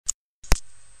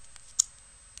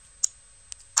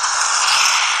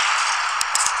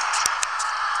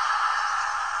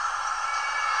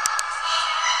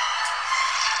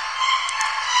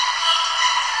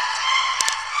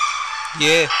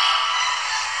Yeah.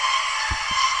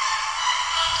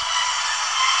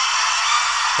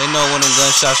 They know when them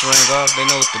gunshots ring off, they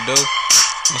know what to do.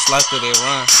 Most likely they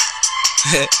run.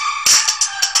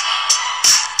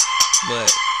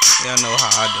 But y'all know how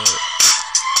I do it.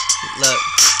 Look,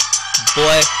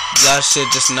 boy, y'all should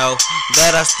just know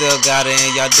that I still got it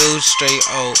and y'all do straight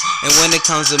old. And when it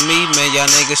comes to me, man, y'all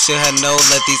niggas should have know.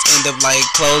 Let these end up like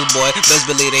clothes, boy. Best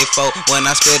believe they folk when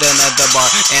I spit another bar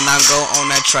and I go on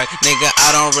that track. Nigga, I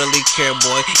don't really care,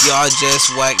 boy. Y'all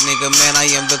just whack, nigga. Man, I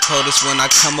am the coldest when I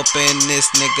come up in this,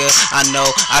 nigga. I know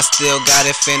I still got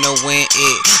it, finna win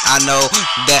it. I know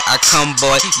that I come,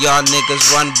 boy. Y'all niggas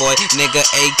run, boy. Nigga,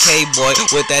 AK, boy,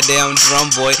 with that damn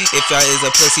drum, boy. If y'all is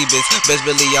a pussy bitch, best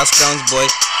believe y'all scums, boy.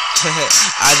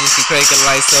 I just can crank it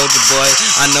like Soldier Boy.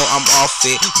 I know I'm off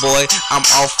it, boy. I'm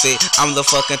off it. I'm the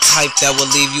fucking type that will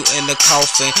leave you in the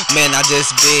coffin. Man, I just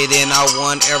bid and I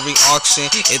won every auction.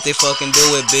 If they fucking do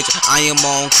it, bitch, I am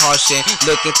on caution.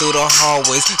 Looking through the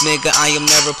hallways, nigga, I am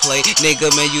never play. Nigga,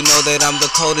 man, you know that I'm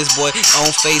the coldest, boy. On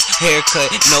face,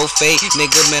 haircut, no fade.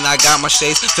 Nigga, man, I got my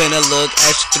shades. Finna look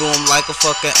at you through them like a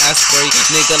fucking ass spray.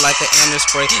 Nigga, like an anner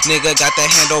spray. Nigga, got that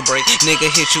handle break.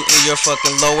 Nigga, hit you in your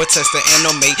fucking lower test to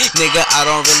animate. Nigga, I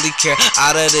don't really care.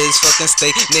 Out of this fucking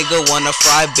state, nigga, wanna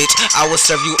fry, bitch. I will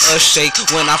serve you a shake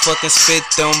when I fucking spit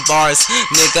them bars.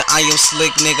 Nigga, I am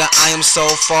slick, nigga, I am so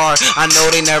far. I know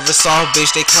they never saw,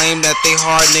 bitch. They claim that they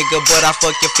hard, nigga, but I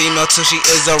fuck your female till she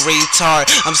is a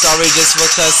retard. I'm sorry just for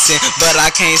cussing, but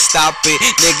I can't stop it.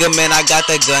 Nigga, man, I got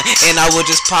that gun and I will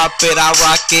just pop it. I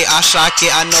rock it, I shock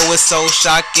it. I know it's so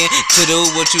shocking to do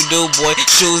what you do, boy.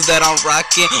 Shoes that I'm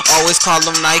rocking, always call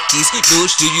them Nikes.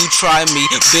 Dudes, do you try me?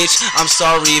 Bitch, I'm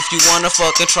sorry if you wanna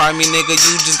fucking try me, nigga.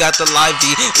 You just got the live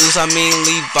V. Oops, I mean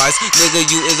Levi's. Nigga,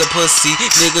 you is a pussy.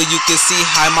 Nigga, you can see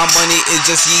high. My money is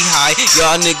just ye high.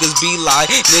 Y'all niggas be lie.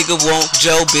 Nigga won't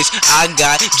Joe, bitch. I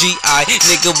got GI.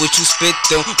 Nigga, what you spit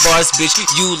them bars, bitch.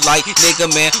 You like,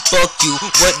 nigga, man. Fuck you.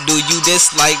 What do you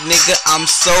dislike, nigga? I'm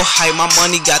so high. My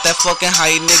money got that fucking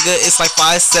height, nigga. It's like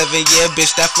 5'7", yeah,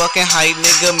 bitch. That fucking height,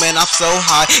 nigga, man. I'm so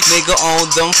high. Nigga,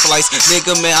 on them flights.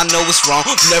 Nigga, man, I know it's wrong.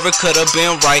 Never could have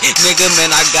been right. Nigga, man,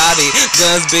 I got it.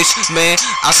 Guns, bitch, man,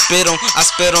 I spit them,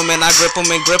 and I grip them,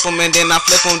 and then I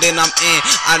flip them, then I'm in.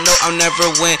 I know I'll never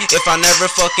win if I never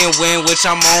fucking win, which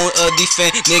I'm on a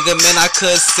defense. Nigga, man, I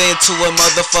could send to a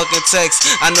motherfucking text.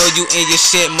 I know you in your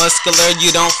shit muscular,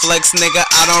 you don't flex, nigga.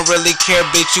 I don't really care,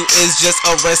 bitch, you is just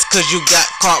arrest, cause you got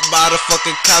caught by the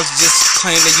fucking cops just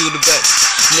claiming you the best.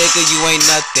 Nigga, you ain't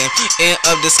nothing. End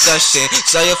of discussion.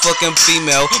 Saw your fucking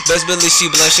female. Best believe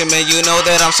she blushing, man. You know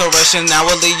that I'm so rushing. Now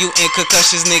I will leave you in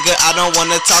concussions, nigga. I don't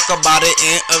wanna talk about it.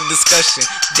 End of discussion.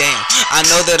 Damn. I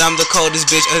know that I'm the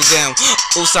coldest bitch exam.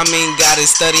 Oops, I mean got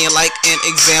it. Studying like an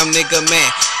exam, nigga, man.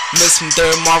 Miss from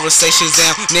third Marvel say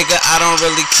Shazam. Nigga, I don't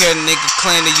really care, nigga.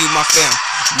 Claiming you my fam.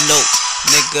 Nope.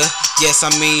 Nigga, yes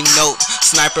I mean nope.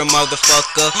 Sniper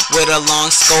motherfucker with a long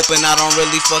scope and I don't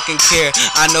really fucking care.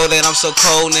 I know that I'm so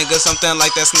cold, nigga. Something like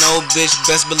that's no bitch.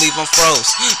 Best believe I'm froze.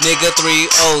 Nigga 3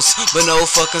 O's, but no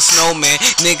fucking snowman.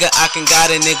 Nigga, I can got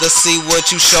it, nigga. See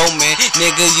what you show, man.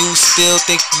 Nigga, you still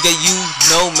think that you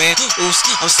know, man. Oops,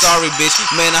 I'm sorry, bitch.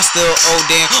 Man, I still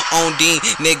Odin.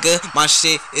 Nigga, my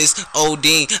shit is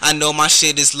Odin. I know my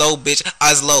shit is low, bitch.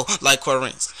 Eyes low like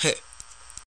Quarins.